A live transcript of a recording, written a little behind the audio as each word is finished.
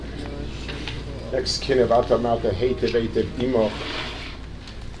Next Kinnah Vatamata Hated Ated Imoch.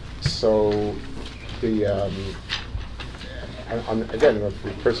 So the again, if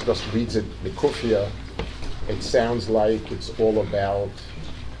the person just reads it Mikufia, it sounds like it's all about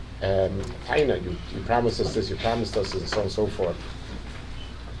Taina, you promised us this, you promised us this, and so on and so forth.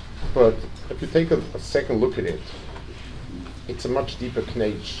 But if you take a second look at it, it's a much deeper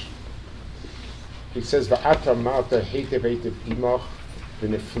knech. He says, Va'ata mata heitev eitev imach,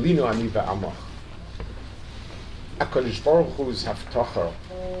 v'neflinu ani va'amach. HaKadosh Baruch Hu's haftacha,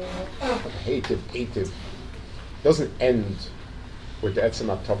 heitev eitev, doesn't end with the etzem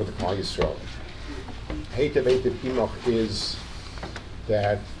ha'tov of the Klal Yisrael. Heitev eitev imach is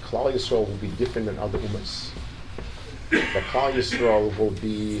that Klal Yisrael will be different than other ummas. That Klal Yisrael will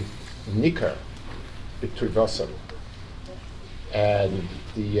be nikar, b'tuvasam. And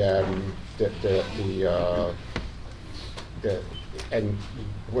the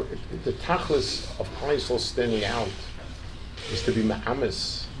tachlis of Klal Yisrael standing out is to be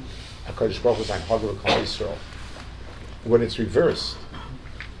ma'amis HaKadosh Baruch Hu's hanhagah of Klal Yisrael. When it's reversed,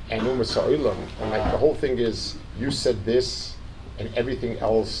 and umas ha'olam, and like the whole thing is, you said this, and everything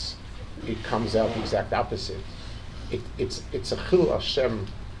else, it comes out the exact opposite. It's a chil Hashem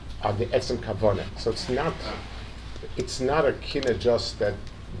on the etzem kavanah. So it's not a Kinnah just that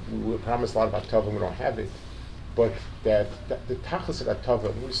we promise a lot about Tova and we don't have it, but that the tachlis of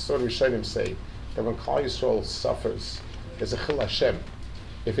Tova, we saw the Rishonim say that when Klal Yisrael suffers, there's a chil Hashem.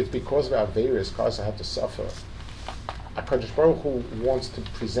 If it's because of our various causes I have to suffer, HaKadosh Baruch Hu wants to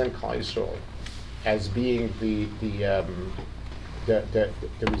present Klal Yisrael as being the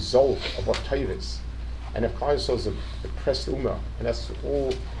result of what Tov is. And if Klal Yisrael is a depressed ummah, and that's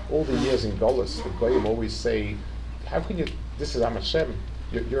all the years in Golus, the Goyim always say, how can you? This is Am Hashem.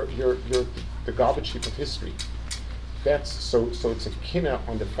 You're the garbage heap of history. That's so. So it's a Kinnah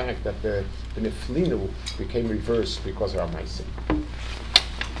on the fact that the Neflinu became reversed because of our Ma'asim.